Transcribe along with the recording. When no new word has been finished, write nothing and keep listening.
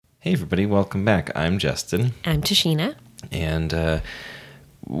Hey everybody, welcome back. I'm Justin, I'm Tashina. and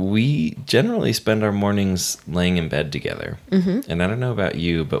we generally spend our mornings laying in bed together. Mm-hmm. And I don't know about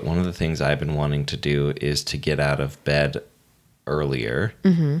you, but one of the things I've been wanting to do is to get out of bed earlier.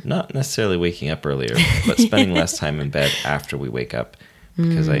 Mm-hmm. Not necessarily waking up earlier, but spending less time in bed after we wake up.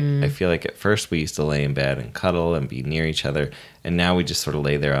 Because I feel like at first we used to lay in bed and cuddle and be near each other, and now we just sort of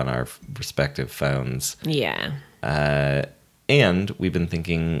lay there on our respective phones. Yeah. And we've been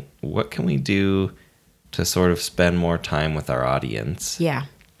thinking, what can we do to sort of spend more time with our audience? Yeah.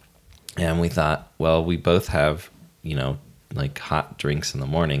 And we thought, well, we both have, like hot drinks in the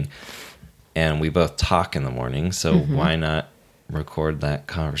morning, and we both talk in the morning. So why not record that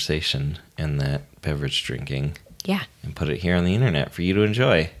conversation and that beverage drinking? Yeah. And put it here on the internet for you to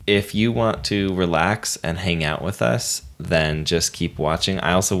enjoy. If you want to relax and hang out with us, then just keep watching.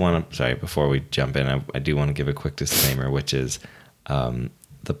 I also want to, before we jump in, I do want to give a quick disclaimer, which is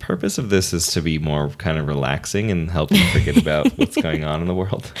the purpose of this is to be more kind of relaxing and help you forget about what's going on in the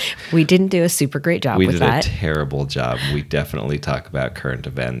world. We didn't do a super great job with that. We did a terrible job. We definitely talk about current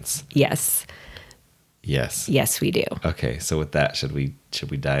events. Yes. Yes. Yes, we do. Okay, so with that, should we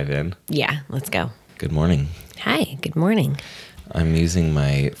dive in? Yeah, let's go. Good morning. Hi, good morning. I'm using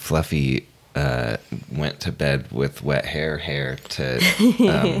my fluffy went to bed with wet hair to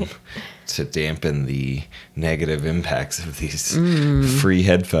dampen the negative impacts of these free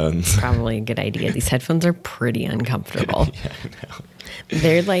headphones. Probably a good idea. These headphones are pretty uncomfortable. Yeah, I know.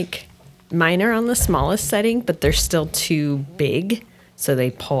 They're like, mine are on the smallest setting, but they're still too big. So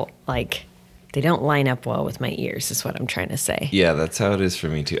they pull, they don't line up well with my ears, is what I'm trying to say. Yeah, that's how it is for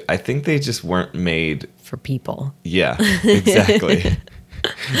me too. I think they just weren't made for people. Yeah, exactly.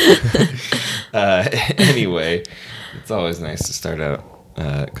 Anyway, it's always nice to start out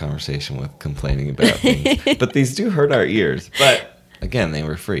a conversation with complaining about things. But these do hurt our ears. But again, they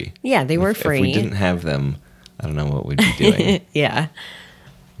were free. Yeah, they were free. If we didn't have them, I don't know what we'd be doing. Yeah.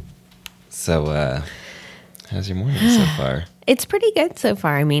 So, how's your morning so far? It's pretty good so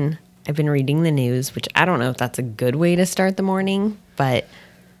far. I mean, I've been reading the news, which I don't know if that's a good way to start the morning, but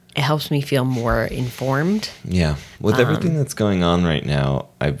it helps me feel more informed. Yeah. With everything that's going on right now,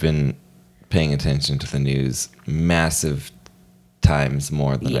 I've been paying attention to the news massive times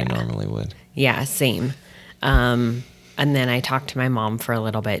more than I normally would. Yeah, same. And then I talked to my mom for a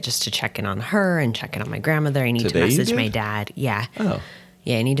little bit just to check in on her and check in on my grandmother. I need to message my dad. Yeah. Oh.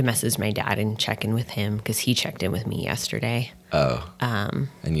 Yeah, I need to message my dad and check in with him because he checked in with me yesterday. Oh.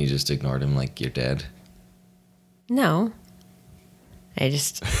 And you just ignored him like you're dead? No. I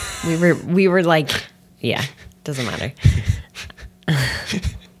just, we were like, yeah, doesn't matter.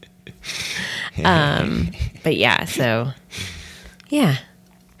 But yeah, so, yeah,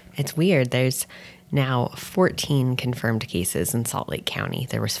 it's weird. There's now 14 confirmed cases in Salt Lake County.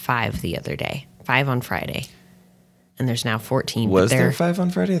 There was 5 the other day, 5 on Friday. And there's now 14. Was there 5 on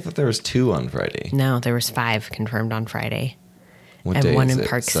Friday? I thought there was 2 on Friday. No, there was 5 confirmed on Friday. What and day one is in it?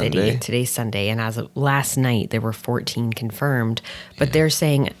 Park Sunday? City. Today's Sunday. And as of last night, there were 14 confirmed. But they're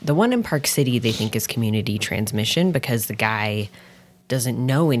saying the one in Park City they think is community transmission because the guy doesn't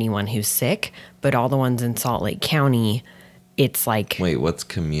know anyone who's sick. But all the ones in Salt Lake County, it's like... Wait, what's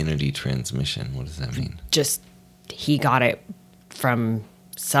community transmission? What does that mean? Just he got it from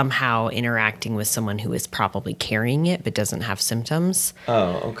somehow interacting with someone who is probably carrying it but doesn't have symptoms.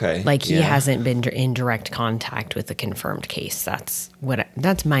 Oh, okay. Like he hasn't been in direct contact with a confirmed case. That's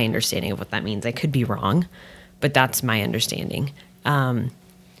my understanding of what that means. I could be wrong, but that's my understanding. Isn't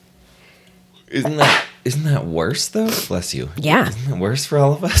that worse though? Bless you. Yeah. Isn't that worse for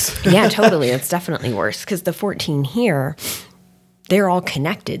all of us? Yeah, totally. It's definitely worse because the 14 here, they're all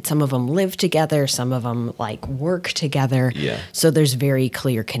connected. Some of them live together. Some of them work together. Yeah. So there's very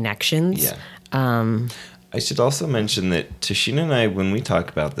clear connections. Yeah. I should also mention that Tashina and I, when we talk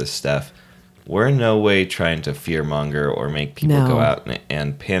about this stuff, we're in no way trying to fearmonger or make people go out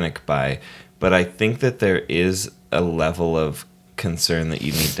and panic buy. But I think that there is a level of concern that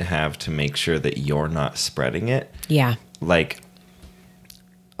you need to have to make sure that you're not spreading it. Yeah.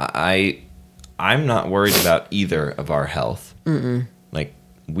 I'm not worried about either of our health. Mm-mm.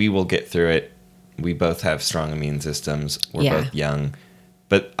 We will get through it. We both have strong immune systems. We're both young,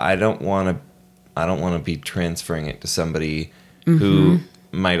 but I don't want to be transferring it to somebody who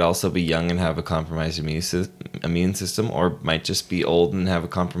might also be young and have a compromised immune system, or might just be old and have a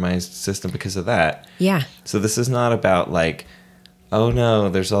compromised system because of that. Yeah. So this is not about oh no,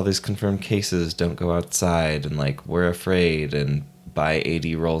 there's all these confirmed cases. Don't go outside, and we're afraid and buy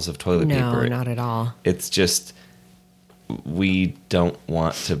 80 rolls of toilet paper. No, not at all. It's just we don't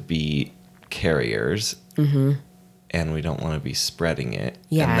want to be carriers. Mm-hmm. and we don't want to be spreading it.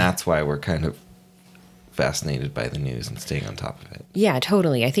 Yeah. And that's why we're kind of fascinated by the news and staying on top of it. Yeah,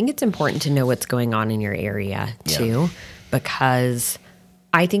 totally. I think it's important to know what's going on in your area too, because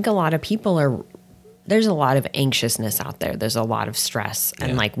I think a lot of people there's a lot of anxiousness out there. There's a lot of stress.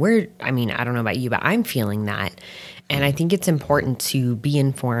 And like I don't know about you, but I'm feeling that. And I think it's important to be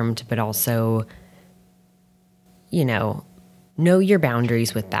informed, but also, know your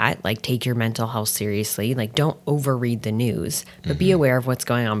boundaries with that. Like, take your mental health seriously. Like, don't overread the news, but be aware of what's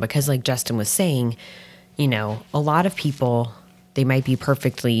going on. Because like Justin was saying, a lot of people, they might be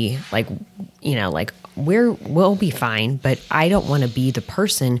perfectly we'll be fine, but I don't want to be the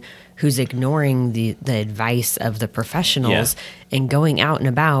person who's ignoring the advice of the professionals and going out and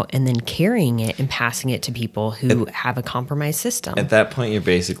about and then carrying it and passing it to people who have a compromised system. At that point, you're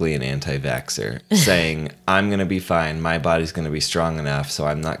basically an anti-vaxxer saying, I'm going to be fine. My body's going to be strong enough, so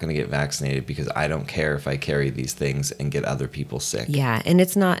I'm not going to get vaccinated because I don't care if I carry these things and get other people sick. Yeah, and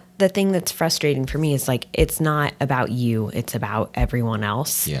it's not, the thing that's frustrating for me is like, it's not about you, it's about everyone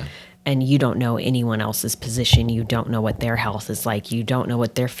else. Yeah. And you don't know anyone else's position. You don't know what their health is like. You don't know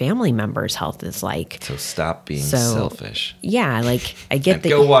what their family member's health is like. So stop being selfish. Yeah, like I get that.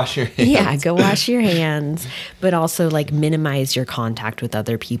 Go wash your hands. Yeah, go wash your hands. But also like minimize your contact with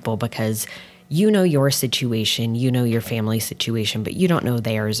other people because you know your situation, you know your family's situation, but you don't know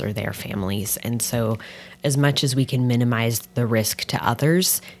theirs or their families. And so as much as we can minimize the risk to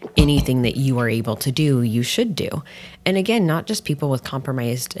others, anything that you are able to do, you should do. And again, not just people with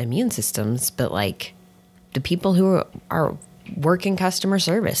compromised immune systems, but like the people who are working customer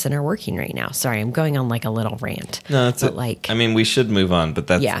service and are working right now. Sorry, I'm going on like a little rant. No, that's it. Like, I mean, we should move on, but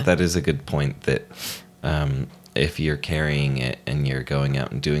that is a good point that if you're carrying it and you're going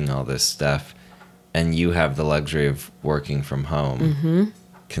out and doing all this stuff and you have the luxury of working from home,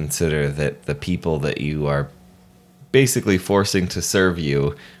 consider that the people that you are basically forcing to serve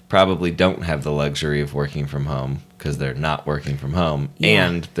you probably don't have the luxury of working from home because they're not working from home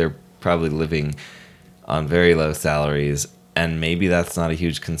and they're probably living on very low salaries. And maybe that's not a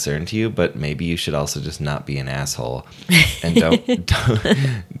huge concern to you, but maybe you should also just not be an asshole and don't.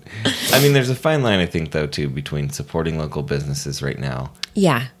 I mean, there's a fine line, I think, though, too, between supporting local businesses right now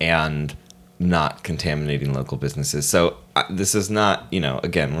and not contaminating local businesses. So this is not,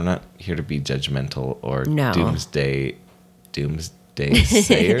 again, we're not here to be judgmental or doomsday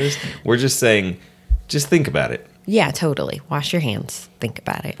sayers. We're just saying, just think about it. Yeah, totally. Wash your hands. Think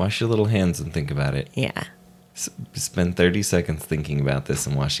about it. Wash your little hands and think about it. Yeah. Spend 30 seconds thinking about this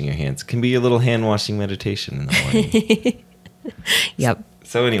and washing your hands. It can be your little hand washing meditation in the morning. Yep.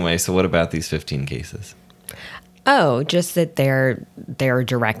 So anyway, what about these 15 cases? Oh, just that they're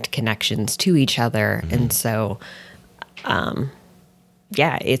direct connections to each other. And so,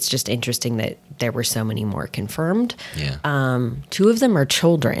 it's just interesting that there were so many more confirmed. Yeah. 2 of them are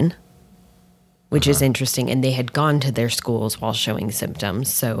children, which is interesting. And they had gone to their schools while showing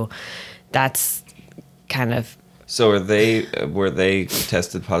symptoms. So that's kind of... So were they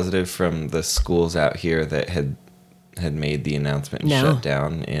tested positive from the schools out here that had made the announcement and shut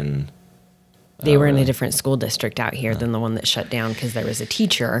down in... They were in a different school district out here than the one that shut down because there was a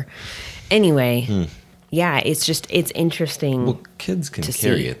teacher. Anyway, it's interesting. Well, kids can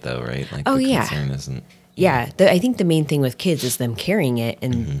carry it though, right? Like concern isn't. Yeah, I think the main thing with kids is them carrying it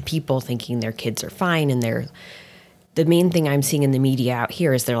and people thinking their kids are fine. And the main thing I'm seeing in the media out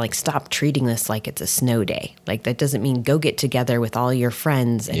here is they're like, stop treating this like it's a snow day. Like that doesn't mean go get together with all your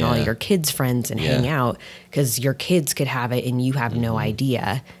friends and all your kids' friends and hang out because your kids could have it and you have no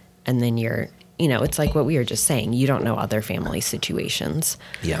idea. And then you're... it's like what we were just saying. You don't know other family situations.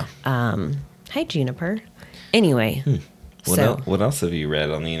 Yeah. Hi, Juniper. Anyway. What else have you read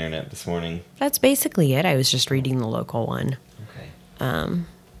on the internet this morning? That's basically it. I was just reading the local one. Okay.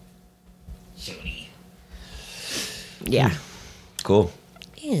 Jody. Yeah. Cool.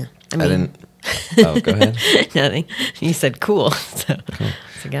 Yeah. I didn't... Oh, go ahead. Nothing. You said cool. So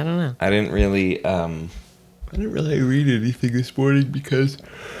I don't know. I didn't really read anything this morning because...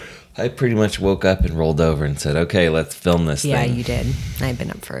 I pretty much woke up and rolled over and said, okay, let's film this thing. Yeah, you did. I've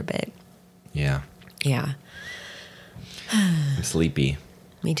been up for a bit. Yeah. Yeah. I'm sleepy.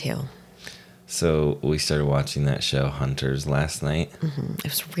 Me too. So we started watching that show, Hunters, last night. It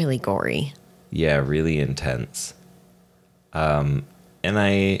was really gory. Yeah, really intense. We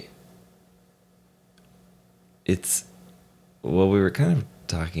were kind of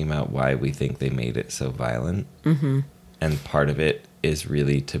talking about why we think they made it so violent. Mm-hmm. And part of it is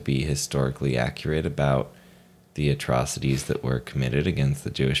really to be historically accurate about the atrocities that were committed against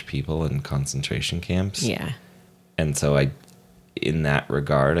the Jewish people in concentration camps. Yeah. And so in that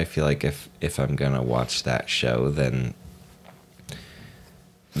regard. I feel like if I'm gonna watch that show, then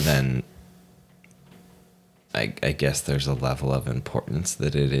I guess there's a level of importance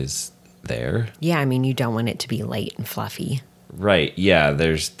that it is there. Yeah, I mean, you don't want it to be light and fluffy. Right. Yeah,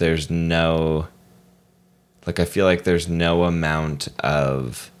 there's no, like, I feel like there's no amount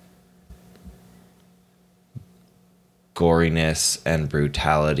of goriness and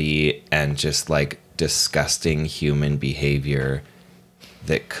brutality and just like disgusting human behavior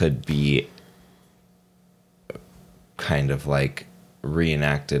that could be kind of like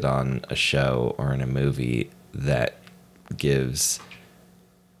reenacted on a show or in a movie that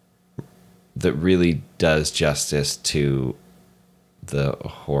really does justice to the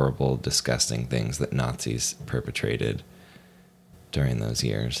horrible, disgusting things that Nazis perpetrated during those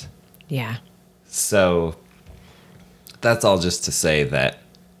years. Yeah. So that's all just to say that,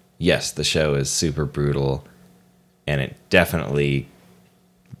 yes, the show is super brutal, and it definitely,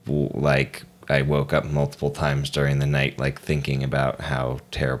 like, I woke up multiple times during the night, like, thinking about how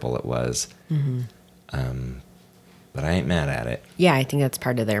terrible it was. Mm-hmm. But I ain't mad at it. Yeah, I think that's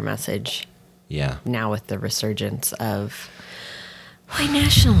part of their message. Yeah. Now with the resurgence of white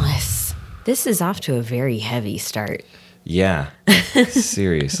nationalists. This is off to a very heavy start. Yeah,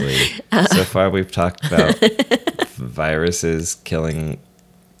 seriously. So far we've talked about viruses killing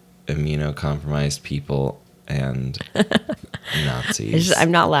immunocompromised people and Nazis.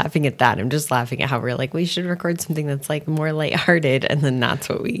 I'm not laughing at that. I'm just laughing at how we're like, we should record something that's like more lighthearted, and then that's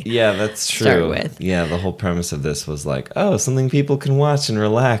what we that's true. Start with. Yeah, the whole premise of this was like, oh, something people can watch and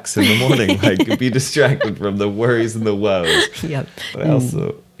relax in the morning, like be distracted from the worries and the woes. Yep. But I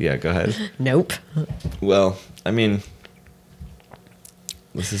also, go ahead. Nope. Well, I mean,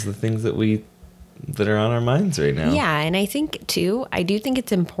 this is the things that are on our minds right now. Yeah, and I think too, I do think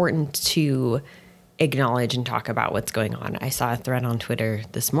it's important to acknowledge and talk about what's going on. I saw a thread on Twitter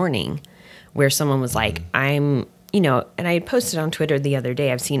this morning where someone was like, and I had posted on Twitter the other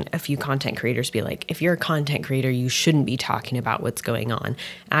day, I've seen a few content creators be like, if you're a content creator, you shouldn't be talking about what's going on.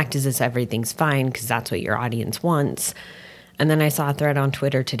 Act as if everything's fine because that's what your audience wants. And then I saw a thread on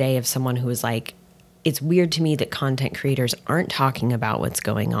Twitter today of someone who was like, it's weird to me that content creators aren't talking about what's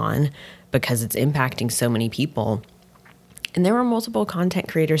going on because it's impacting so many people. And there were multiple content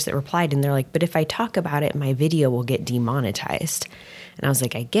creators that replied, and they're like, but if I talk about it, my video will get demonetized. And I was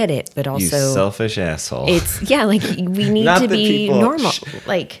like, I get it, but also... You selfish asshole. It's, like, we need to be normal.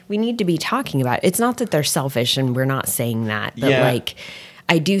 Like, we need to be talking about it. It's not that they're selfish, and we're not saying that. But, like,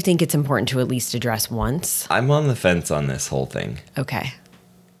 I do think it's important to at least address once. I'm on the fence on this whole thing. Okay.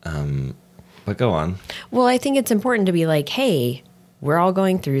 But go on. Well, I think it's important to be like, hey, we're all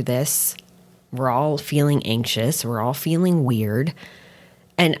going through this. We're all feeling anxious. We're all feeling weird.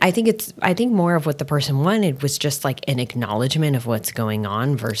 And I think more of what the person wanted was just like an acknowledgement of what's going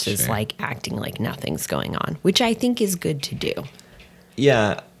on versus like acting like nothing's going on, which I think is good to do.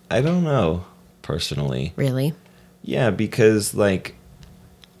 Yeah, I don't know personally. Really? Yeah, because like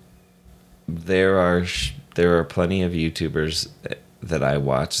there are plenty of YouTubers that I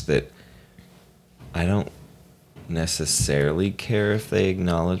watch that I don't necessarily care if they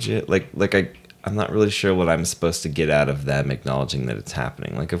acknowledge it. I'm not really sure what I'm supposed to get out of them acknowledging that it's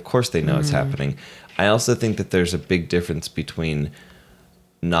happening. Like, of course they know it's happening. I also think that there's a big difference between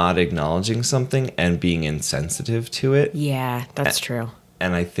not acknowledging something and being insensitive to it. Yeah, that's true.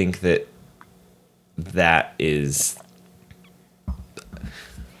 And I think that's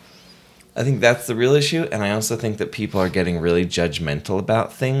the real issue. And I also think that people are getting really judgmental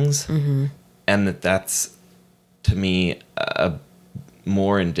about things. Mm-hmm. And that's, to me,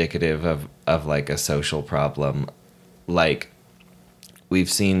 more indicative of like a social problem. Like, we've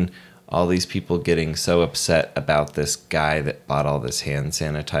seen all these people getting so upset about this guy that bought all this hand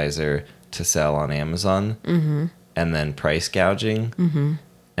sanitizer to sell on Amazon, and then price gouging,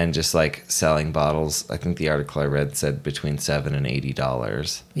 and just like selling bottles. I think the article I read said between $7 and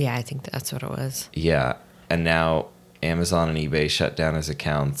 $80. Yeah, I think that's what it was. Yeah, and now Amazon and eBay shut down his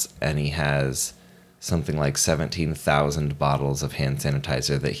accounts, and he has something like 17,000 bottles of hand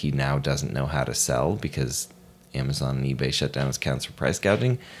sanitizer that he now doesn't know how to sell because Amazon and eBay shut down his accounts for price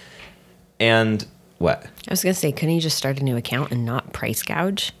gouging. And what? I was going to say, couldn't you just start a new account and not price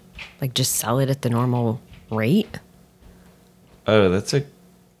gouge? Like, just sell it at the normal rate? Oh, that's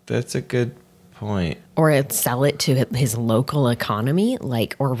a good point. Or sell it to his local economy,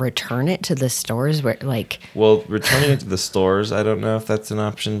 like, or return it to the stores where, like... Well, returning it to the stores, I don't know if that's an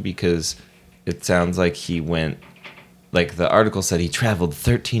option because it sounds like he went... Like, the article said he traveled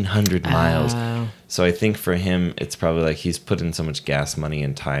 1,300 miles. Oh. So I think for him, it's probably like he's put in so much gas money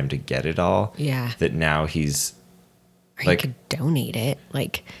and time to get it all. Yeah. That now he's... Or Like, you could donate it.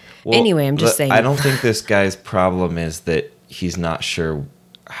 Like, well, anyway, I'm just saying. I don't think this guy's problem is that he's not sure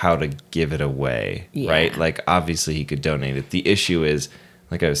how to give it away, right? Like, obviously he could donate it. The issue is,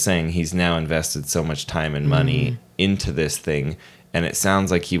 like I was saying, he's now invested so much time and money into this thing, and it sounds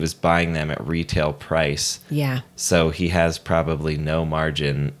like he was buying them at retail price. Yeah. So he has probably no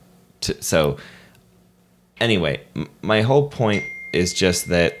margin so anyway, my whole point is just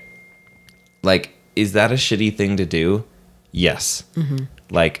that, like, is that a shitty thing to do? Yes. Mm-hmm.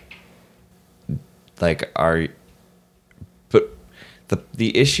 But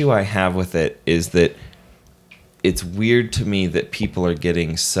the issue I have with it is that it's weird to me that people are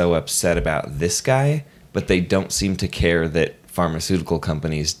getting so upset about this guy, but they don't seem to care that pharmaceutical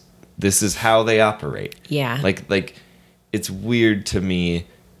companies, this is how they operate. Yeah. Like it's weird to me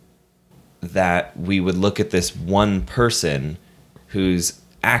that we would look at this one person who's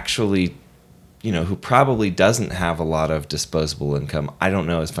actually, who probably doesn't have a lot of disposable income. I don't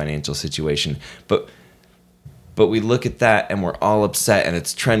know his financial situation, but we look at that and we're all upset and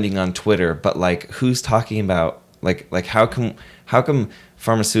it's trending on Twitter. But like, who's talking about like how come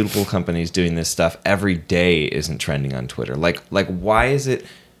pharmaceutical companies doing this stuff every day isn't trending on Twitter? Like why is it?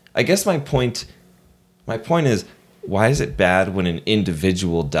 I guess my point is, why is it bad when an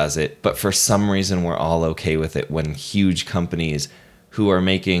individual does it, but for some reason we're all okay with it when huge companies who are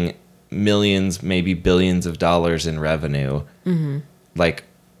making millions, maybe billions of dollars in revenue, like,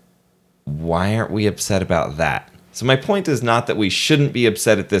 why aren't we upset about that? So my point is not that we shouldn't be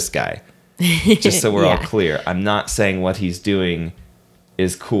upset at this guy, just so we're all clear. I'm not saying what he's doing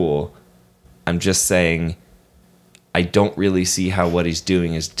is cool. I'm just saying I don't really see how what he's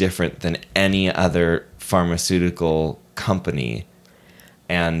doing is different than any other pharmaceutical company,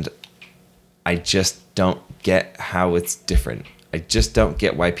 and I just don't get how it's different. I just don't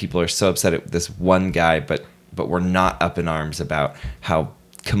get why people are so upset at this one guy, but we're not up in arms about how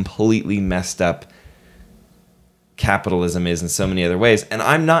completely messed up capitalism is in so many other ways. And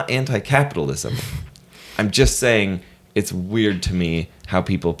I'm not anti-capitalism. I'm just saying it's weird to me how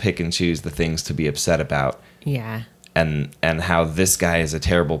people pick and choose the things to be upset about. Yeah. And how this guy is a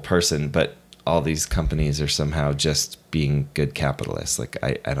terrible person, but all these companies are somehow just being good capitalists. Like,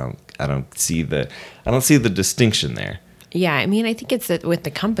 I don't see the distinction there. Yeah, I mean, I think it's that with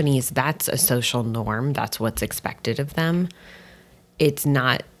the companies, that's a social norm. That's what's expected of them. It's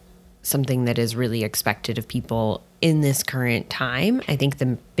not something that is really expected of people in this current time. I think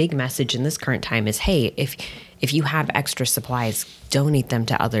the big message in this current time is, hey, if you have extra supplies, donate them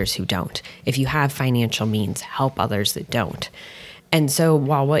to others who don't. If you have financial means, help others that don't. And so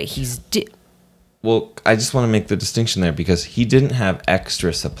while what he's Well, I just want to make the distinction there, because he didn't have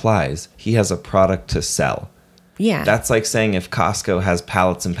extra supplies. He has a product to sell. Yeah. That's like saying if Costco has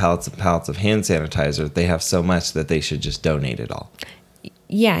pallets and pallets and pallets of hand sanitizer, they have so much that they should just donate it all.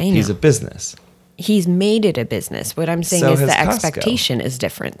 Yeah, I know. He's a business. He's made it a business. What I'm saying is the Costco. expectation is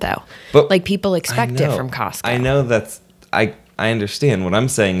different, though. But like, people expect it from Costco. I know that's... I understand. What I'm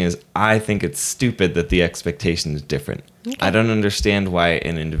saying is I think it's stupid that the expectation is different. Okay. I don't understand why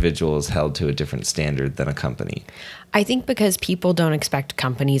an individual is held to a different standard than a company. I think because people don't expect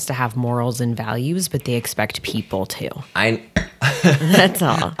companies to have morals and values, but they expect people to. That's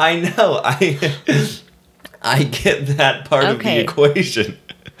all. I know. I get that part of the equation.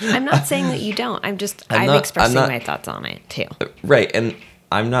 I'm not saying that you don't. I'm expressing my thoughts on it too. Right, and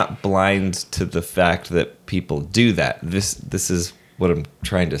I'm not blind to the fact that people do that. This is what I'm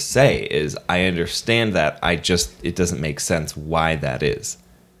trying to say is I understand that. It doesn't make sense why that is.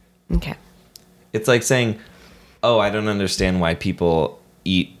 Okay. It's like saying, "Oh, I don't understand why people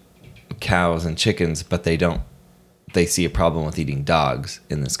eat cows and chickens, but they see a problem with eating dogs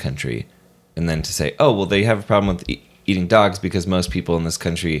in this country." And then to say, "Oh, well, they have a problem with eating dogs because most people in this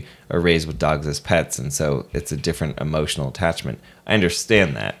country are raised with dogs as pets, and so it's a different emotional attachment." I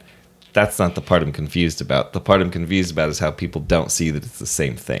understand that. That's not the part I'm confused about. The part I'm confused about is how people don't see that it's the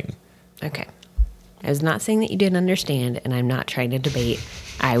same thing. Okay. I was not saying that you didn't understand, and I'm not trying to debate.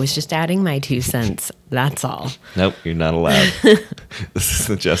 I was just adding my 2 cents. That's all. Nope, you're not allowed. This is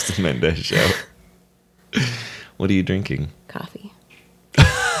the Justin Mendez Show. What are you drinking? Coffee.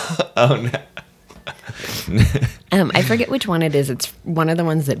 Oh, no. I forget which one it is. It's one of the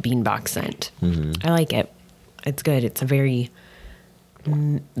ones that Beanbox sent. Mm-hmm. I like it. It's good. It's a very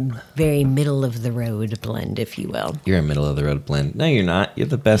middle of the road blend, if you will. You're a middle of the road blend. No, you're not. You're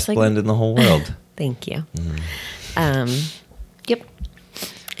the best blend in the whole world. Thank you. Yep.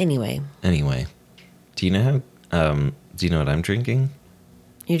 Anyway. Do you know what I'm drinking?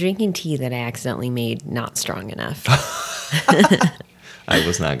 You're drinking tea that I accidentally made not strong enough. Oh,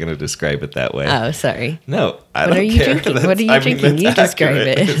 was not going to describe it that way. Sorry. No, I What don't are you care. drinking? What are you drinking? You describe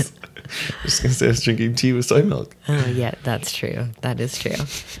it. I was just going to say I was drinking tea with soy milk. Oh, yeah, that's true. That is true.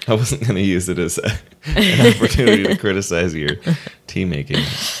 I wasn't going to use it as an opportunity to criticize your tea making.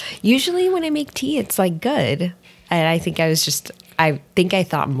 Usually when I make tea, it's like good. And I think I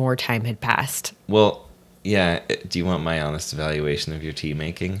thought more time had passed. Well, yeah. Do you want my honest evaluation of your tea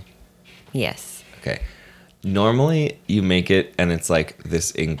making? Yes. Okay. Normally you make it and it's like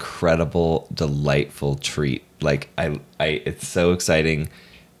this incredible, delightful treat. Like it's so exciting.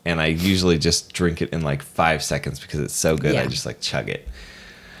 And I usually just drink it in like 5 seconds because it's so good. Yeah. I just like chug it.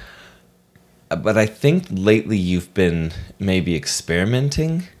 But I think lately you've been maybe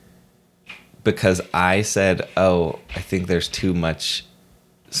experimenting because I said, oh, I think there's too much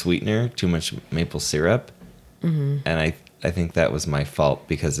sweetener, too much maple syrup. Mm-hmm. And I think that was my fault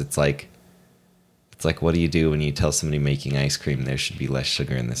because it's like, what do you do when you tell somebody making ice cream there should be less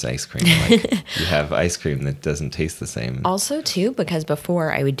sugar in this ice cream? Like, you have ice cream that doesn't taste the same. Also, too, because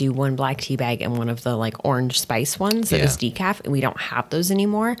before I would do one black tea bag and one of the like orange spice ones that is decaf, and we don't have those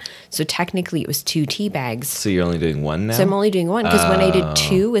anymore. So technically, it was 2 tea bags. So you're only doing one now? So I'm only doing one because when I did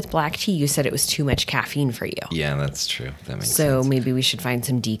 2 with black tea, you said it was too much caffeine for you. Yeah, that's true. That makes sense. So maybe we should find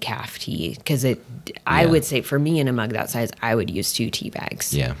some decaf tea because I would say for me in a mug that size, I would use 2 tea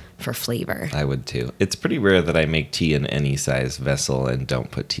bags. Yeah. For flavor. I would too. It's pretty rare that I make tea in any size vessel and don't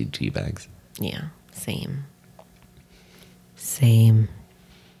put tea bags. Yeah, same. Same.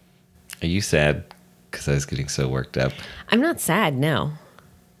 Are you sad because I was getting so worked up? I'm not sad, no.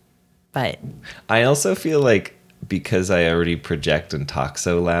 But I also feel like because I already project and talk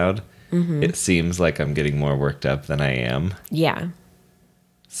so loud, it seems like I'm getting more worked up than I am. yeah,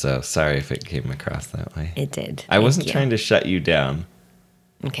 So sorry if it came across that way. it did. I wasn't Thank you. trying to shut you down.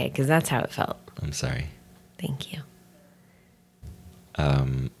 Okay, because that's how it felt. I'm sorry. Thank you.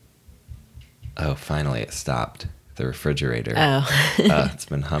 Oh, finally it stopped. The refrigerator. Oh. It's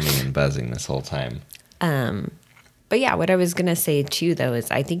been humming and buzzing this whole time. But yeah, what I was going to say too, though, is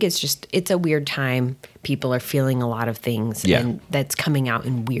I think it's a weird time. People are feeling a lot of things and that's coming out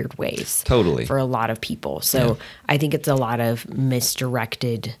in weird ways. Totally. For a lot of people. So I think it's a lot of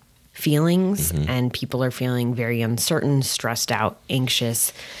misdirected feelings and people are feeling very uncertain, stressed out,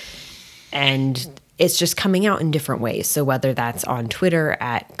 anxious. And it's just coming out in different ways. So whether that's on Twitter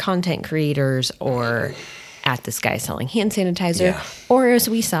at content creators or at this guy selling hand sanitizer, or as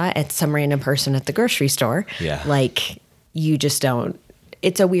we saw at some random person at the grocery store. Yeah. Like you just don't,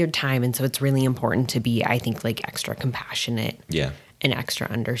 it's a weird time. And so it's really important to be, I think, like extra compassionate. Yeah. And extra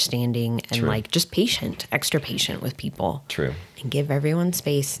understanding and like just extra patient with people. True. And give everyone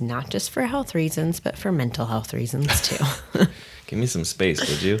space, not just for health reasons, but for mental health reasons too. Give me some space,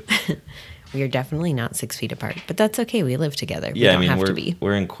 would you? We are definitely not 6 feet apart, but that's okay. We live together. Yeah, we don't have to be.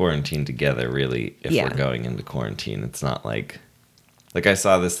 We're in quarantine together, really, if we're going into quarantine. It's not like I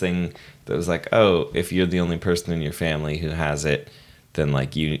saw this thing that was like, oh, if you're the only person in your family who has it, then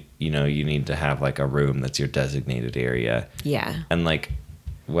like you need to have like a room that's your designated area. Yeah. And like,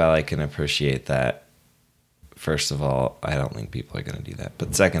 while I can appreciate that, first of all, I don't think people are going to do that.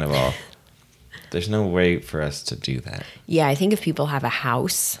 But second of all, there's no way for us to do that. Yeah, I think if people have a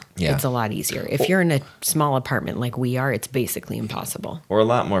house, it's a lot easier. If you're in a small apartment like we are, it's basically impossible. Or a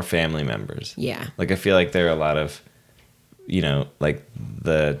lot more family members. Yeah. Like I feel like there are a lot of, like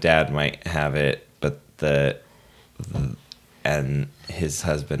the dad might have it, but and his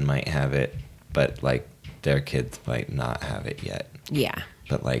husband might have it, but like their kids might not have it yet. Yeah.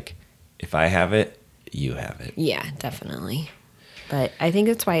 But like if I have it, you have it. Yeah, definitely. But I think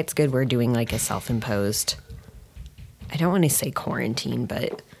that's why it's good we're doing like a self-imposed, I don't want to say quarantine,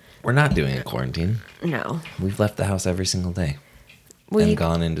 but... We're not doing a quarantine. No. We've left the house every single day and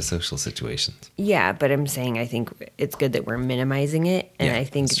gone into social situations. Yeah, but I'm saying I think it's good that we're minimizing it. And I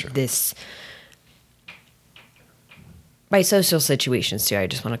think this... By social situations, too, I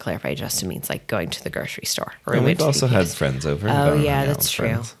just want to clarify, Justin means like going to the grocery store. Or and we've also had friends over. Oh, yeah, that's true.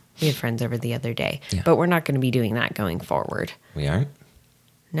 Friends. We had friends over the other day. Yeah. But we're not going to be doing that going forward. We aren't?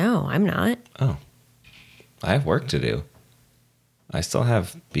 No, I'm not. Oh. I have work to do. I still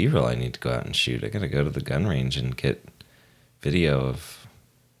have B-roll I need to go out and shoot. I got to go to the gun range and get video of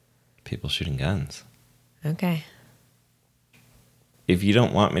people shooting guns. Okay. If you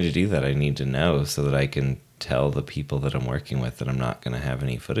don't want me to do that, I need to know so that I can tell the people that I'm working with that I'm not going to have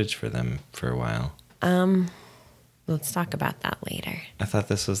any footage for them for a while. Let's talk about that later. I thought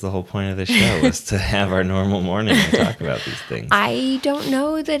this was the whole point of the show, was to have our normal morning and talk about these things. I don't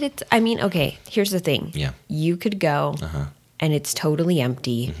know that it's... I mean, okay, here's the thing. Yeah. You could go, and it's totally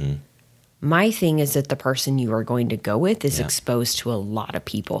empty, My thing is that the person you are going to go with is Yeah. exposed to a lot of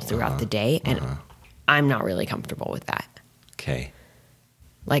people throughout the day, and I'm not really comfortable with that. Okay.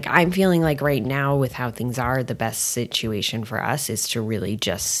 Like, I'm feeling like right now, with how things are, the best situation for us is to really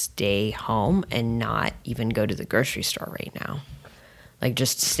just stay home and not even go to the grocery store right now. Like,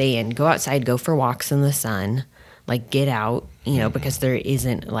 just stay in, go outside, go for walks in the sun, like, get out, because there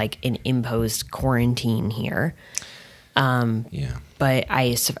isn't like an imposed quarantine here. Yeah. But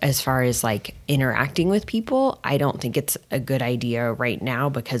as far as like interacting with people, I don't think it's a good idea right now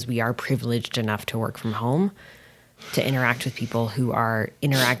because we are privileged enough to work from home to interact with people who are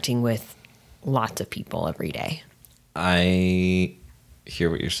interacting with lots of people every day. I hear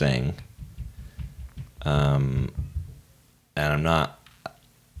what you're saying. And I'm not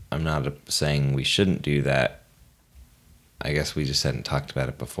saying we shouldn't do that. I guess we just hadn't talked about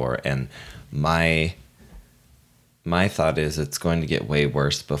it before. And my thought is it's going to get way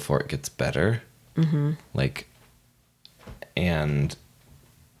worse before it gets better. Mm-hmm. Like, and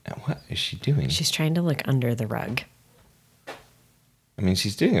what is she doing? She's trying to look under the rug. I mean,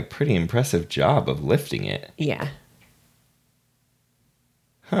 she's doing a pretty impressive job of lifting it. Yeah.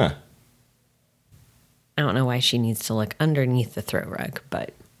 Huh. I don't know why she needs to look underneath the throw rug,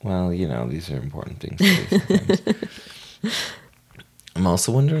 but... Well, these are important things to do sometimes. I'm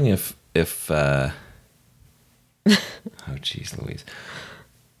also wondering if oh, geez, Louise.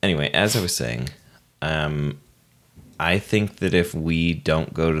 Anyway, as I was saying, I think that if we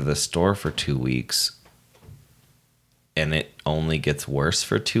don't go to the store for 2 weeks and it only gets worse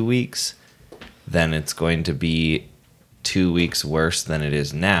for 2 weeks, then it's going to be 2 weeks worse than it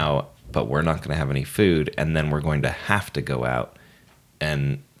is now, but we're not going to have any food, and then we're going to have to go out,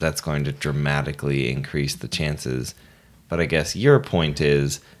 and that's going to dramatically increase the chances. But I guess your point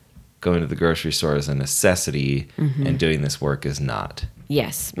is going to the grocery store is a necessity, and doing this work is not.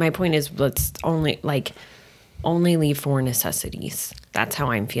 Yes. My point is let's only leave for necessities. That's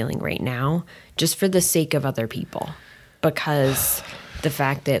how I'm feeling right now, just for the sake of other people. Because the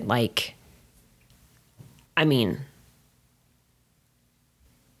fact that,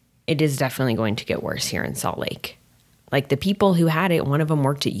 it is definitely going to get worse here in Salt Lake. Like, the people who had it, one of them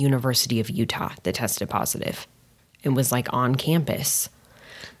worked at University of Utah that tested positive and was, on campus.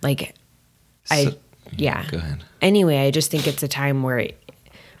 Yeah. Go ahead. Anyway, I just think it's a time where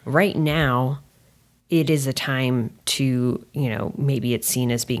right now it is a time to, maybe it's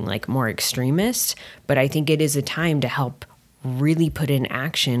seen as being more extremist, but I think it is a time to help really put in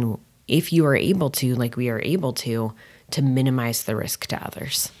action, if you are able to, like we are able to minimize the risk to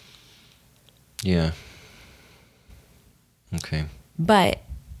others. Yeah. Okay. But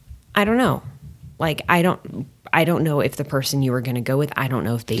I don't know. I don't know if the person you were going to go with, I don't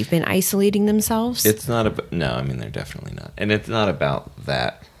know if they've been isolating themselves. It's not about, no, they're definitely not. And it's not about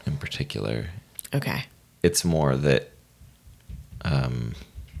that in particular. Okay. It's more that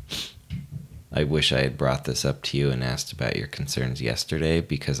I wish I had brought this up to you and asked about your concerns yesterday,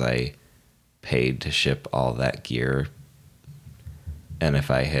 because I paid to ship all that gear. And if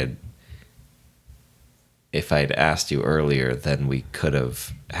I'd asked you earlier, then we could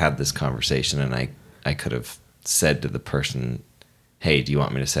have had this conversation, and I could have said to the person, hey, do you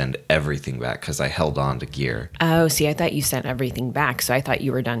want me to send everything back? Because I held on to gear. Oh, see, I thought you sent everything back, so I thought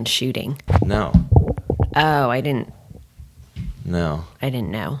you were done shooting. No. Oh, I didn't. No. I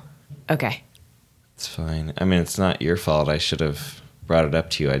didn't know. Okay. It's fine. It's not your fault. I should have brought it up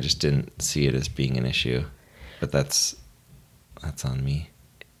to you. I just didn't see it as being an issue. But that's on me.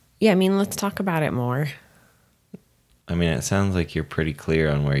 Yeah, let's talk about it more. It sounds like you're pretty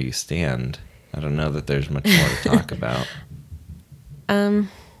clear on where you stand. I don't know that there's much more to talk about.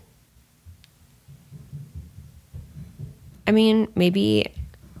 Maybe.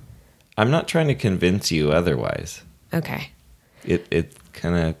 I'm not trying to convince you otherwise. Okay. It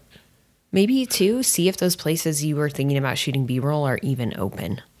kind of. Maybe too, see if those places you were thinking about shooting B-roll are even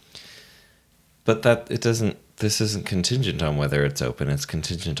open. But this isn't contingent on whether it's open. It's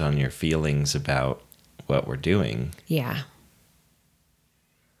contingent on your feelings about what we're doing. Yeah.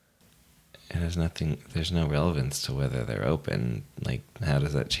 There's no relevance to whether they're open. How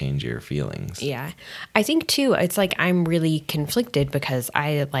does that change your feelings? Yeah. I think too, it's I'm really conflicted because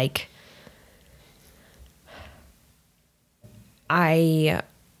I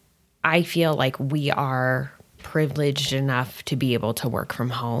feel like we are privileged enough to be able to work from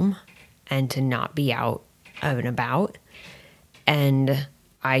home and to not be out and about. And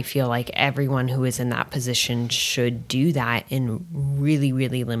I feel like everyone who is in that position should do that and really,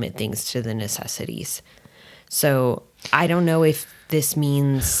 really limit things to the necessities. So I don't know if this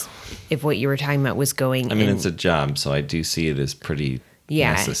means, if what you were talking about was going... it's a job, so I do see it as pretty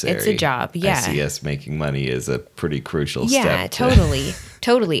Yeah, necessary. it's a job. Yeah. I see us making money is a pretty crucial Yeah, step. totally.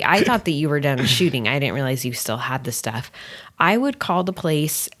 Totally. I thought that you were done shooting. I didn't realize you still had the stuff. I would call the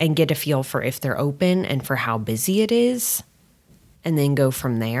place and get a feel for if they're open and for how busy it is, and then go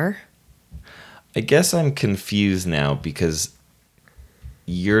from there. I guess I'm confused now because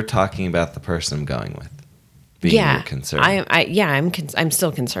you're talking about the person I'm going with being your concern. I'm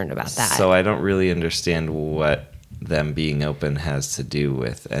still concerned about that. So I don't really understand what them being open has to do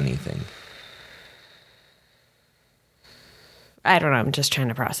with anything. I don't know. I'm just trying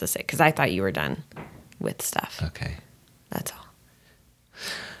to process it because I thought you were done with stuff. Okay. That's all.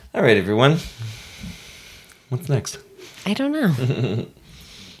 All right, everyone. What's next? I don't know.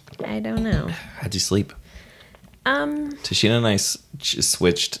 I don't know. How'd you sleep? Tashina and I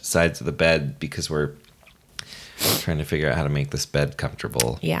switched sides of the bed because we're trying to figure out how to make this bed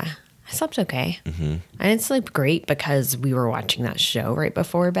comfortable. Yeah. I slept okay. Mm-hmm. I didn't sleep great because we were watching that show right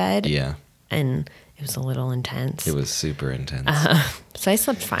before bed. Yeah. And it was a little intense. It was super intense. So I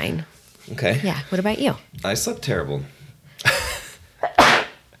slept fine. Okay. Yeah. What about you? I slept terrible.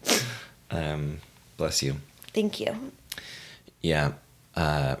 Bless you. Thank you. Yeah.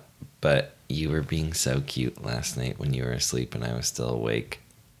 But you were being so cute last night when you were asleep and I was still awake.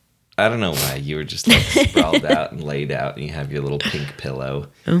 I don't know why. You were just like sprawled out and laid out and you have your little pink pillow.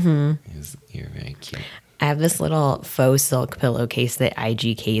 Mm-hmm. You're very cute. I have this little faux silk pillowcase that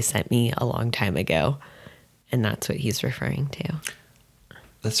IGK sent me a long time ago. And that's what he's referring to.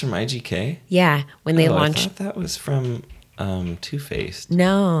 That's from IGK? Yeah. When they I launched. thought that was from Too Faced.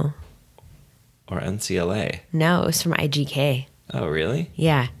 No. Or NCLA. No, it was from IGK. Oh, really?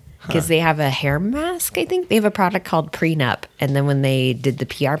 Yeah. Because they have a hair mask, I think. They have a product called Prenup. And then when they did the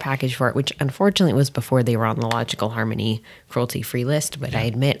PR package for it, which unfortunately was before they were on the Logical Harmony cruelty-free list, but I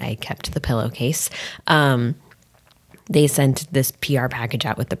admit I kept the pillowcase. They sent this PR package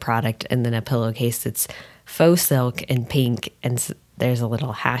out with the product and then a pillowcase that's faux silk and pink. And there's a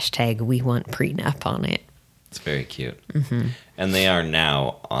little hashtag, "We want Prenup" on it. It's very cute. Mm-hmm. And they are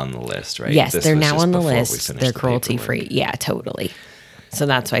now on the list, right? Yes, This they're was now just on the before we list. finished They're the cruelty-free. paperwork. Yeah, totally. So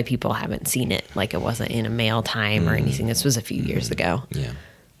that's why people haven't seen it. Like it wasn't in a mail time or anything. This was a few years ago. Yeah.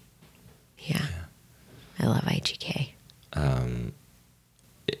 Yeah. I love IGK.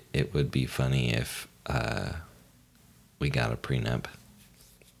 It would be funny if we got a prenup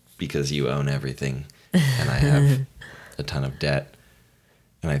because you own everything and I have a ton of debt.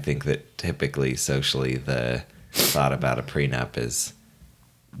 And I think that typically socially the thought about a prenup is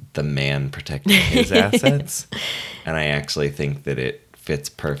the man protecting his assets. And I actually think that it fits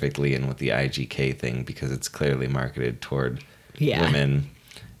perfectly in with the IGK thing because it's clearly marketed toward women.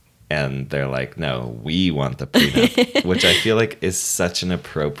 And they're like, no, we want the prenup, which I feel like is such an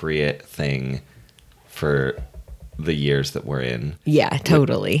appropriate thing for the years that we're in. Yeah,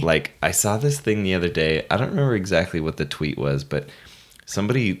 totally. Like, I saw this thing the other day. I don't remember exactly what the tweet was, but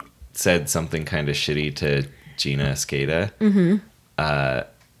somebody said something kind of shitty to Gina Escada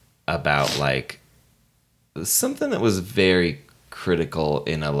about, like, something that was very critical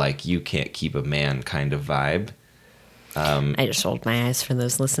in a, like, you can't keep a man kind of vibe. I just rolled my eyes for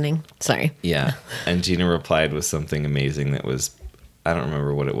those listening. Sorry. Yeah. And Gina replied with something amazing that was, I don't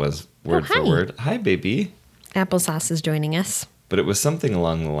remember what it was word for word. Hi, baby. Applesauce is joining us. But it was something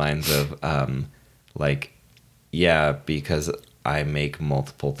along the lines of, like, yeah, because I make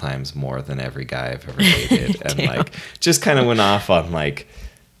multiple times more than every guy I've ever dated. And, like, just kind of went off on, like,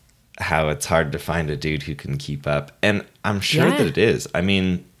 how it's hard to find a dude who can keep up. And I'm sure that it is. I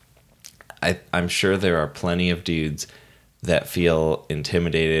mean, I'm sure there are plenty of dudes that feel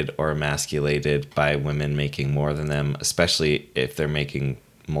intimidated or emasculated by women making more than them, especially if they're making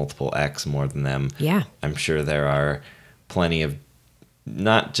multiple X more than them. Yeah. I'm sure there are plenty of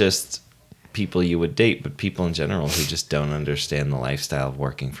not just people you would date, but people in general who just don't understand the lifestyle of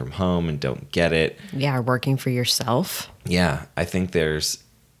working from home and don't get it. Yeah, working for yourself. Yeah, I think there's,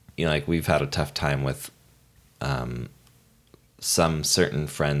 you know, like we've had a tough time with some certain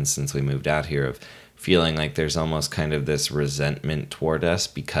friends since we moved out here of feeling like there's almost kind of this resentment toward us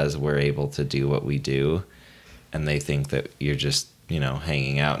because we're able to do what we do, and they think that you're just, you know,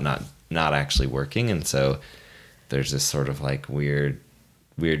 hanging out, not actually working. And so there's this sort of like weird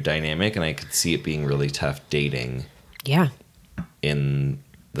dynamic, and I could see it being really tough dating in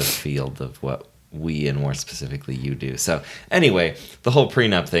the field of what we, and more specifically you, do. So anyway, the whole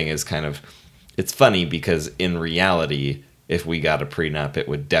prenup thing is kind of, it's funny because in reality, if we got a prenup, it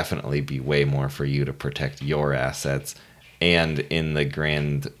would definitely be way more for you to protect your assets. And in the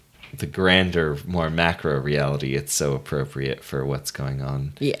grander, more macro reality, it's so appropriate for what's going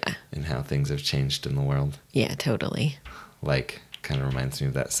on. Yeah. And how things have changed in the world. Yeah, totally. Like, Kind of reminds me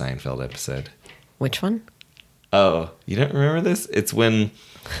of that Seinfeld episode. Which one? Oh, you don't remember this? It's when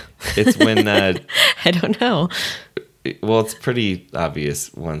I don't know. well, it's pretty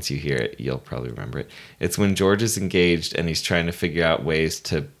obvious once you hear it. You'll probably remember it. It's when George is engaged and he's trying to figure out ways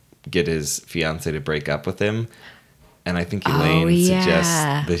to get his fiance to break up with him. And I think Elaine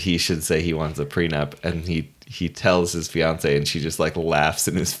suggests that he should say he wants a prenup, and he tells his fiance, and she just like laughs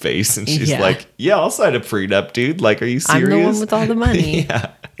in his face, and she's like, "Yeah, I'll sign a prenup, dude. Like, are you serious? I'm the one with all the money."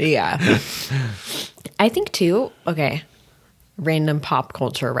 Yeah. I think too. Okay, random pop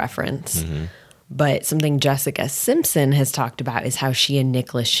culture reference. But something Jessica Simpson has talked about is how she and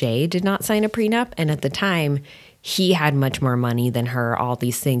Nick Lachey did not sign a prenup. And at the time, he had much more money than her, all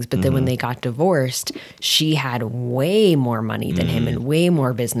these things. But then when they got divorced, she had way more money than him and way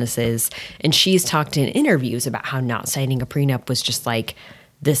more businesses. And she's talked in interviews about how not signing a prenup was just like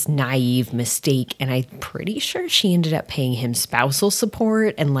this naive mistake. And I'm pretty sure she ended up paying him spousal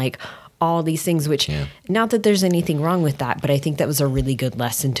support and like all these things, which not that there's anything wrong with that, but I think that was a really good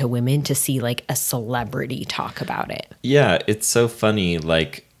lesson to women to see like a celebrity talk about it. Yeah, it's so funny,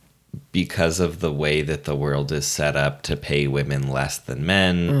 like, because of the way that the world is set up to pay women less than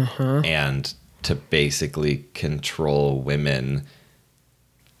men and to basically control women,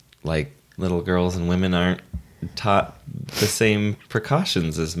 like little girls and women aren't taught the same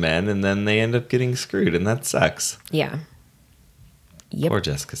precautions as men, and then they end up getting screwed, and that sucks. Yeah. Yep. Or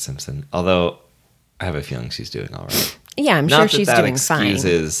Jessica Simpson. Although I have a feeling she's doing all right. Yeah, I'm sure she's doing fine.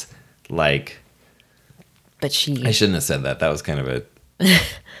 Excuses, like, but she. I shouldn't have said that. That was kind of a.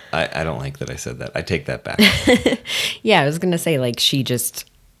 I don't like that I said that. I take that back. Yeah, I was gonna say like she just,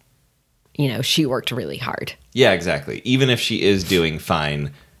 she worked really hard. Yeah, exactly. Even if she is doing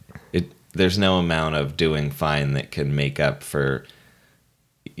fine, there's no amount of doing fine that can make up for,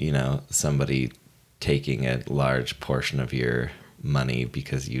 somebody taking a large portion of your money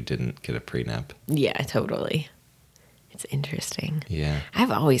because you didn't get a prenup. Yeah, totally. It's interesting. Yeah. I've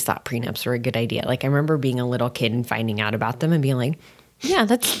always thought prenups were a good idea. Like I remember being a little kid and finding out about them and being like, yeah,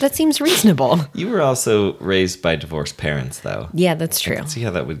 that seems reasonable. You were also raised by divorced parents, though. Yeah, that's true. I can see how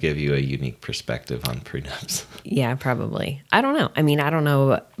that would give you a unique perspective on prenups. Yeah, probably. I don't know. I mean, I don't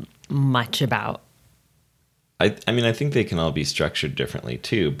know much about. I think they can all be structured differently,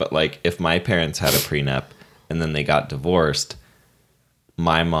 too. But, like, if my parents had a prenup and then they got divorced,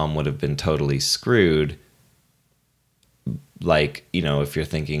 my mom would have been totally screwed. Like, if you're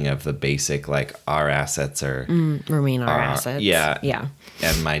thinking of the basic, like, our assets are... remain our assets. Yeah. Yeah.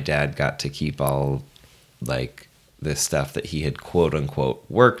 And my dad got to keep all, like, this stuff that he had, quote-unquote,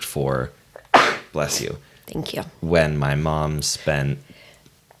 worked for. Bless you. Thank you. When my mom spent...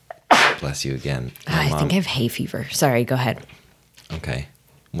 Bless you again. I think I have hay fever. Sorry, go ahead. Okay.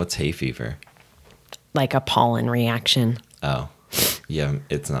 What's hay fever? Like a pollen reaction. Oh. Yeah,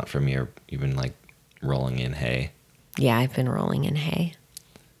 it's not from you've been, like, rolling in hay. Yeah, I've been rolling in hay.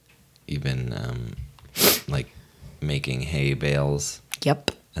 You've been, like, making hay bales.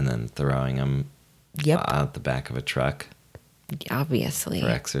 Yep. And then throwing them out the back of a truck. Obviously. For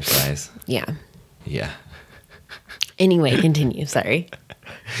exercise. Yeah. Yeah. Anyway, continue. Sorry.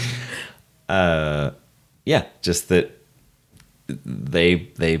 Yeah, just that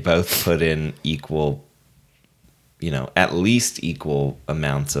they both put in equal, at least equal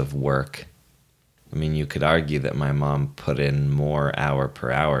amounts of work. I mean, you could argue that my mom put in more hour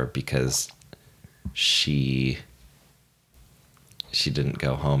per hour because she didn't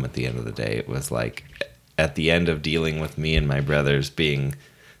go home at the end of the day. It was like at the end of dealing with me and my brothers being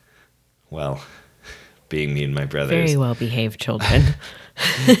me and my brothers. Very well behaved children.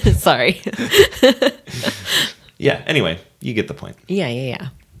 Sorry. Yeah, anyway, you get the point. Yeah.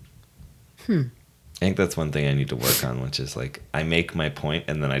 I think that's one thing I need to work on, which is like I make my point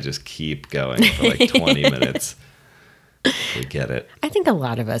and then I just keep going for like 20 minutes. We get it. I think a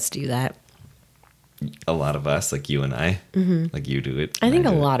lot of us do that. A lot of us, like you and I, like you do it. I think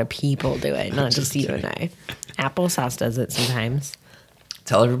a lot of people do it, not just you and I. Applesauce does it sometimes.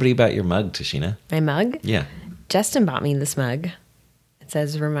 Tell everybody about your mug, Tashina. My mug? Yeah. Justin bought me this mug. It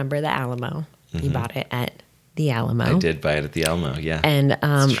says, "Remember the Alamo." He bought it at the Alamo. I did buy it at the Alamo, yeah. And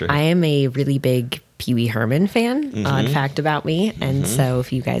I am a really big Pee Wee Herman fan, odd fact about me. And so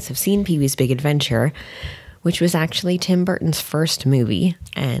if you guys have seen Pee-wee's Big Adventure, which was actually Tim Burton's first movie.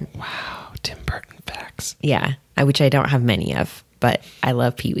 And wow, Tim Burton facts. Yeah, which I don't have many of, but I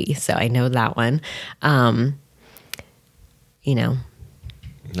love Pee-wee, so I know that one.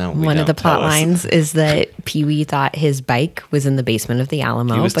 No, we One of don't. the plot Tell us. lines is that Pee-wee thought his bike was in the basement of the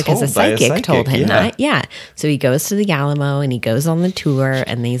Alamo was because a told by a psychic told him psychic, yeah. that. Yeah. So he goes to the Alamo and he goes on the tour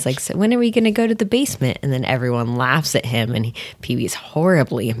and he's like, so when are we going to go to the basement? And then everyone laughs at him and Pee-wee's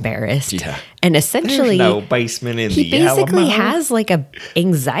horribly embarrassed. Yeah. And There's essentially no basement in he the Alamo. basically has like a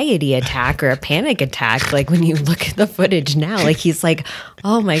anxiety attack or a panic attack. Like when you look at the footage now, like he's like,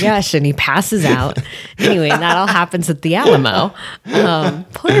 oh my gosh, and he passes out. Anyway, that all happens at the Alamo.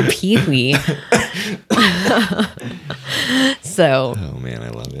 Poor Pee-wee. So Oh man, I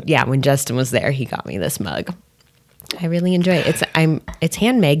love it. yeah, when Justin was there, he got me this mug. I really enjoy it. It's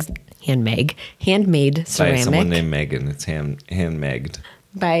handmade By someone ceramic named Megan. It's hand-megged.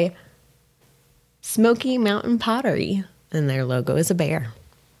 by Smoky Mountain Pottery, and their logo is a bear.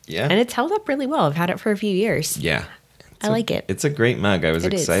 Yeah. And it's held up really well. I've had it for a few years. Yeah. I like it. It's a great mug. I was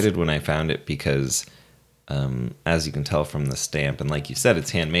It is. excited when I found it because, as you can tell from the stamp, and like you said, it's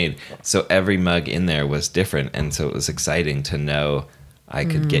handmade. So every mug in there was different. And so it was exciting to know I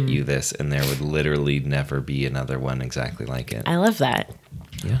could get you this and there would literally never be another one exactly like it. I love that.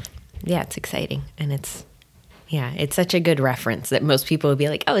 Yeah. Yeah, it's exciting. And it's such a good reference that most people would be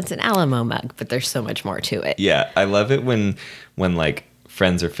like, oh, it's an Alamo mug, but there's so much more to it. Yeah. I love it when like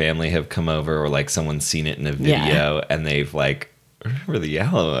friends or family have come over or like someone's seen it in a video and they've like, remember the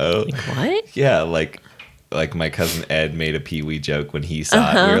Alamo? Like, what? Yeah, like my cousin Ed made a Pee-wee joke when he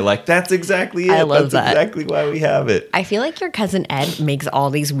saw it. We were like, that's exactly it. I love That's that. exactly why we have it. I feel like your cousin Ed makes all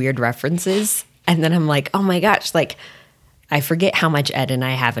these weird references. And then I'm like, oh my gosh, like, I forget how much Ed and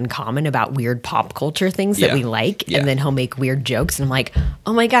I have in common about weird pop culture things that Yeah. we like. Yeah. And then he'll make weird jokes. And I'm like,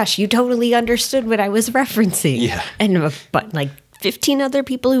 oh my gosh, you totally understood what I was referencing. Yeah. And but like 15 other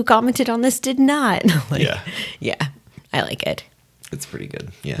people who commented on this did not. Like, Yeah. Yeah. I like it. It's pretty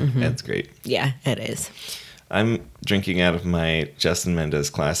good. Yeah, Mm-hmm. that's great. Yeah, it is. I'm drinking out of my Justin Mendez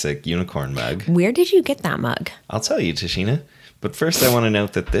classic unicorn mug. Where did you get that mug? I'll tell you, Tashina. But first, I want to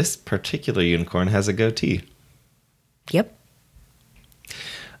note that this particular unicorn has a goatee. Yep.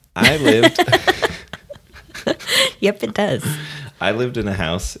 I lived Yep, it does. I lived in a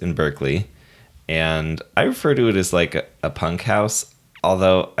house in Berkeley, and I refer to it as like a punk house,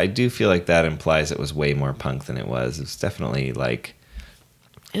 although I do feel like that implies it was way more punk than it was. It's definitely like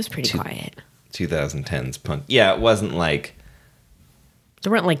It was pretty quiet. 2010s punk. Yeah, it wasn't like...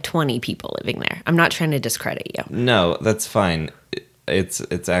 There weren't like 20 people living there. I'm not trying to discredit you. No, that's fine.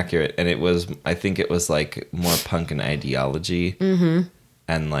 It's accurate, and it was. I think it was like more punk in ideology,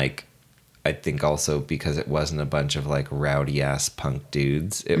 and like I think also because it wasn't a bunch of like rowdy ass punk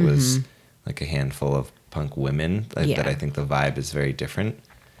dudes. It was like a handful of punk women. Yeah. That I think the vibe is very different.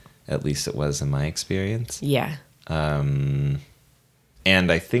 At least it was in my experience. Yeah. And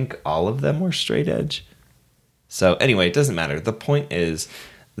I think all of them were straight edge. So anyway, it doesn't matter. The point is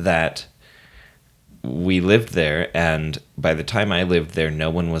that we lived there, and by the time I lived there, no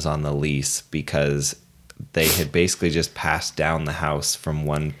one was on the lease because they had basically just passed down the house from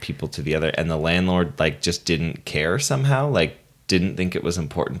one people to the other, and the landlord like just didn't care somehow, like didn't think it was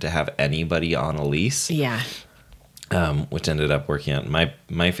important to have anybody on a lease. Yeah. Which ended up working out in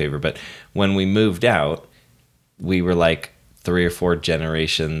my favor. But when we moved out, we were like 3 or 4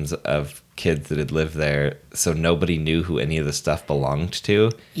 generations of kids that had lived there, so nobody knew who any of the stuff belonged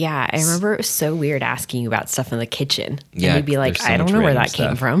to. Yeah. I remember it was so weird asking you about stuff in the kitchen. Yeah, And you'd be like, there's so I don't much know where random that came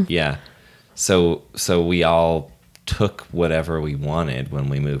stuff. from. Yeah. So we all took whatever we wanted when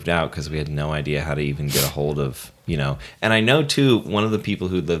we moved out because we had no idea how to even get a hold of, And I know, too, one of the people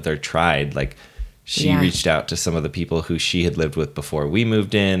who lived there tried, like, she Yeah. reached out to some of the people who she had lived with before we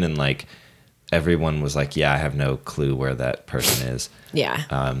moved in, and, like, everyone was like, yeah, I have no clue where that person is. Yeah.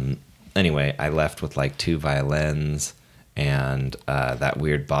 Anyway, I left with, like, 2 violins and that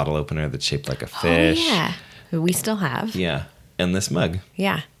weird bottle opener that's shaped like a fish. Oh, yeah. We still have. Yeah. And this mug.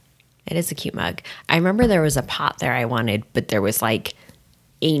 Yeah. It is a cute mug. I remember there was a pot there I wanted, but there was like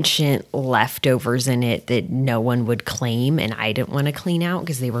ancient leftovers in it that no one would claim, and I didn't want to clean out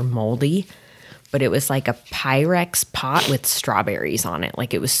because they were moldy. But it was like a Pyrex pot with strawberries on it.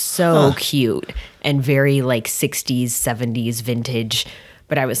 Like it was so cute and very like 60s, 70s vintage.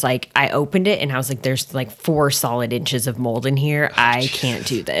 But I was like, I opened it and I was like, there's like 4 solid inches of mold in here. I can't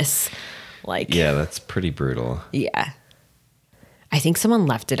do this. Like, Yeah, that's pretty brutal. yeah. I think someone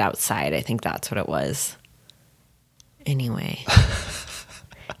left it outside. I think that's what it was. Anyway.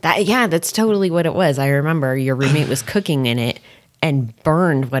 That's totally what it was. I remember your roommate was cooking in it and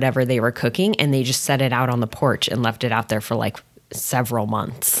burned whatever they were cooking, and they just set it out on the porch and left it out there for like several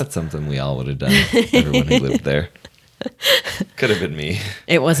months. That's something we all would have done. Everyone who lived there. Could have been me.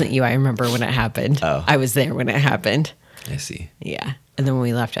 It wasn't you. I remember when it happened. Oh. I was there when it happened. I see. Yeah. And then when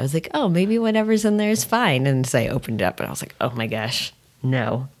we left, I was like, oh, maybe whatever's in there is fine. And so I opened it up and I was like, oh my gosh,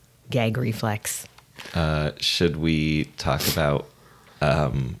 no. Gag reflex. Should we talk about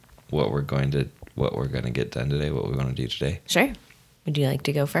what we're going to get done today, what we want to do today? Sure. Would you like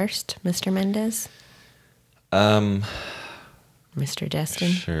to go first, Mr. Mendez? Mr.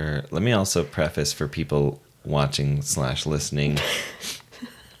 Destin? Sure. Let me also preface for people watching / listening.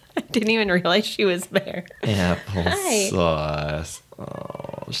 I didn't even realize she was there. Applesauce.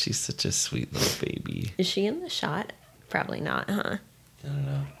 Oh, she's such a sweet little baby. Is she in the shot? Probably not, huh? I don't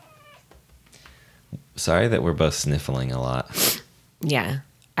know. Sorry that we're both sniffling a lot. Yeah.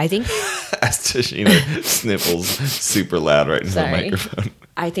 I think... As Tashina sniffles super loud right into the microphone.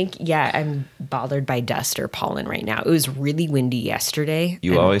 I think, yeah, I'm bothered by dust or pollen right now. It was really windy yesterday.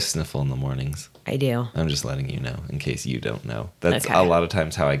 You always sniffle in the mornings. I do. I'm just letting you know in case you don't know. That's Okay. a lot of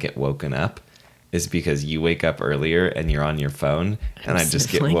times how I get woken up is because you wake up earlier and you're on your phone and I just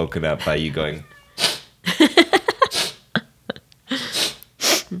get woken up by you going...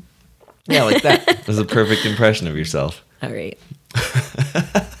 Yeah, like that. It was a perfect impression of yourself. All right.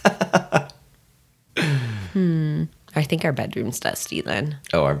 I think our bedroom's dusty then.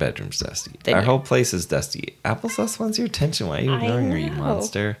 Oh, our bedroom's dusty. Our whole place is dusty. Applesauce wants your attention. Why are you ignoring her, you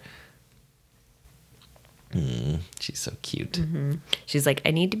monster? She's so cute. Mm-hmm. She's like,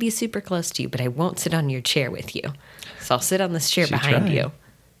 I need to be super close to you, but I won't sit on your chair with you. So I'll sit on this chair behind you.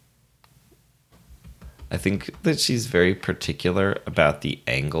 I think that she's very particular about the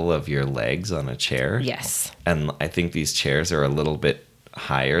angle of your legs on a chair. Yes. And I think these chairs are a little bit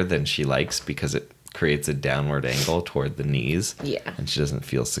higher than she likes because it creates a downward angle toward the knees. Yeah. And she doesn't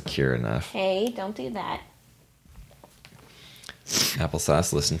feel secure enough. Hey, don't do that.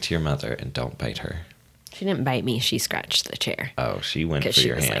 Applesauce, listen to your mother and don't bite her. She didn't bite me. She scratched the chair. Oh, she went for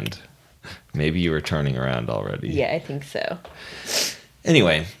your hand. Maybe you were turning around already. Yeah, I think so.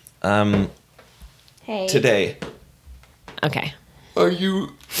 Anyway, hey. Today. Okay. Are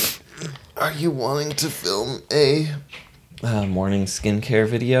you wanting to film a morning skincare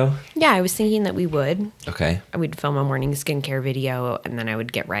video? Yeah, I was thinking that we would. Okay. I would film a morning skincare video and then I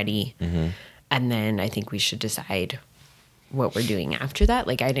would get ready. Mm-hmm. And then I think we should decide what we're doing after that.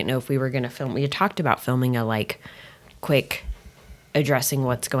 Like, I didn't know if we were going to film. We had talked about filming a, quick addressing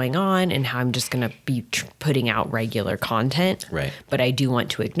what's going on and how I'm just going to be putting out regular content. Right. But I do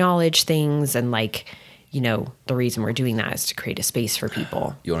want to acknowledge things and, the reason we're doing that is to create a space for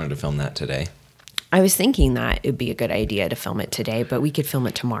people. You wanted to film that today? I was thinking that it would be a good idea to film it today, but we could film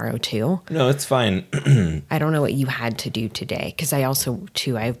it tomorrow, too. No, it's fine. I don't know what you had to do today, because I also,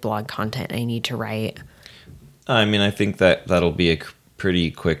 too, I have blog content I need to write. I mean, I think that'll be a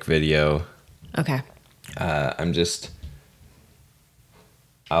pretty quick video. Okay. I'll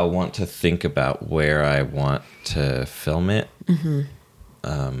want to think about where I want to film it.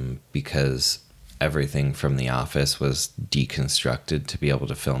 Mm-hmm. Because everything from the office was deconstructed to be able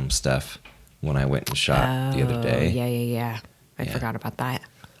to film stuff when I went and shot the other day. Yeah. I forgot about that.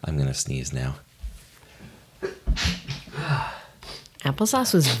 I'm going to sneeze now.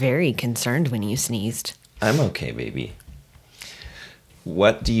 Applesauce was very concerned when you sneezed. I'm okay, baby.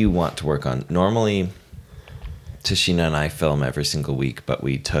 What do you want to work on? Normally, Tashina and I film every single week, but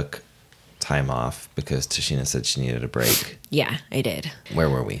we took time off because Tashina said she needed a break. Yeah, I did. Where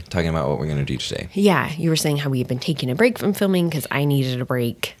were we? Talking about what we're going to do today. Yeah, you were saying how we had been taking a break from filming because I needed a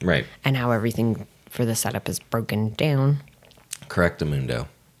break. Right. And how everything for the setup is broken down. Correctamundo.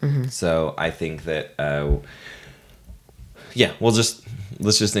 Mm-hmm. So I think that,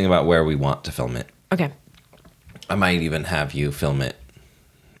 let's just think about where we want to film it. Okay. I might even have you film it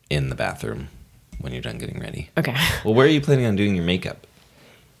in the bathroom when you're done getting ready. Okay. Well, where are you planning on doing your makeup?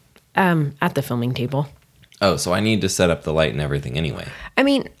 At the filming table. Oh, so I need to set up the light and everything anyway. I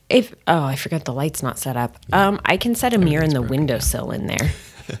mean, I forgot the light's not set up. I can set a mirror in the windowsill in there.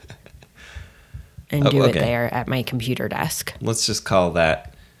 And do it there at my computer desk. Let's just call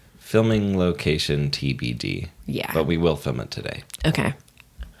that filming location TBD. Yeah. But we will film it today. Okay.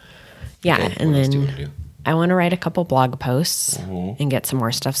 Yeah, Okay, and what else do you then want to do? I want to write a couple blog posts and get some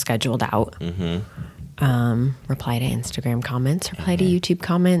more stuff scheduled out. Mm-hmm. Reply to Instagram comments, reply to YouTube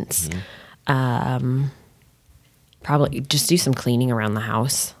comments. Mm-hmm. Probably just do some cleaning around the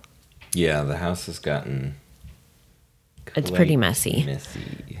house. Yeah, the house has gotten... It's pretty messy.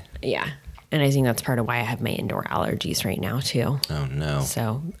 Messy. Yeah. And I think that's part of why I have my indoor allergies right now, too. Oh, no.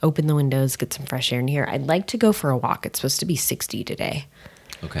 So open the windows, get some fresh air in here. I'd like to go for a walk. It's supposed to be 60 today.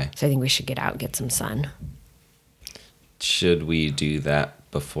 Okay. So I think we should get out and get some sun. Should we do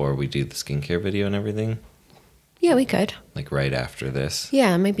that before we do the skincare video and everything? Yeah, we could. Like right after this?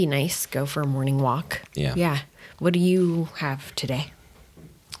 Yeah, it might be nice. Go for a morning walk. Yeah. Yeah. What do you have today?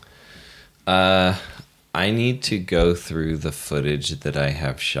 I need to go through the footage that I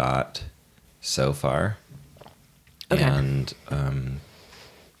have shot so far. Okay. And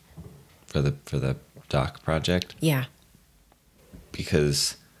for the doc project, Yeah.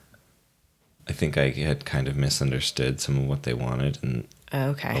 because I think I had kind of misunderstood some of what they wanted, and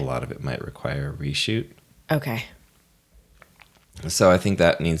Okay. a lot of it might require a reshoot. Okay. So I think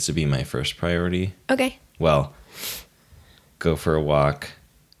that needs to be my first priority. Okay. Well, go for a walk,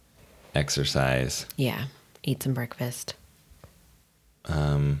 exercise. Yeah. Eat some breakfast.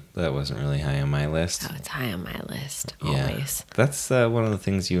 That wasn't really high on my list. Oh, it's high on my list. Yeah. Always. That's one of the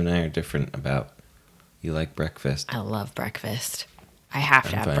things you and I are different about. You like breakfast. I love breakfast. I have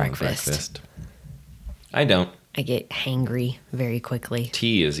to I'm have fine with breakfast. I don't. I get hangry very quickly.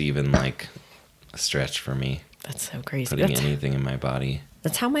 Tea is even like a stretch for me. That's so crazy. Putting anything in my body.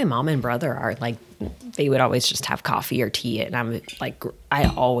 That's how my mom and brother are. Like, they would always just have coffee or tea, and I'm like, I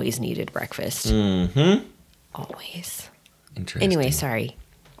always needed breakfast. Mm-hmm. Always. Interesting. Anyway, sorry.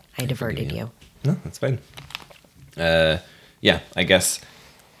 I diverted you. No, that's fine. Yeah, I guess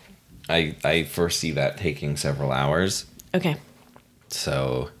I foresee that taking several hours. Okay.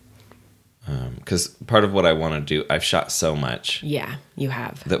 So, because part of what I want to do, I've shot so much Yeah, you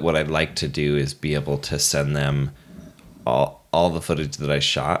have. that what I'd like to do is be able to send them all the footage that I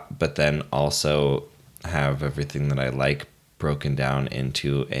shot, but then also have everything that I like broken down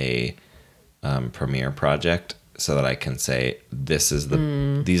into a Premiere project, so that I can say these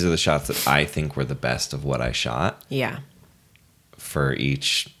are the shots that I think were the best of what I shot Yeah. for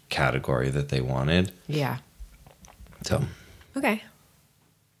each category that they wanted. Yeah. So Okay.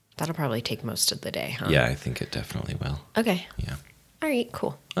 That'll probably take most of the day, huh? yeah, I think it definitely will. Okay. Yeah. All right,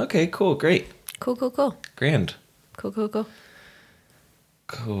 cool. Okay, cool, great, Cool, cool, cool. grand, Cool, cool, cool.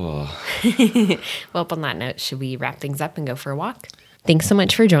 cool. Well, on that note, should we wrap things up and go for a walk? Thanks so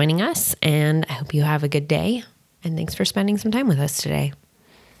much for joining us, and I hope you have a good day. And thanks for spending some time with us today.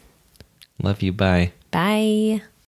 Love you. Bye. Bye.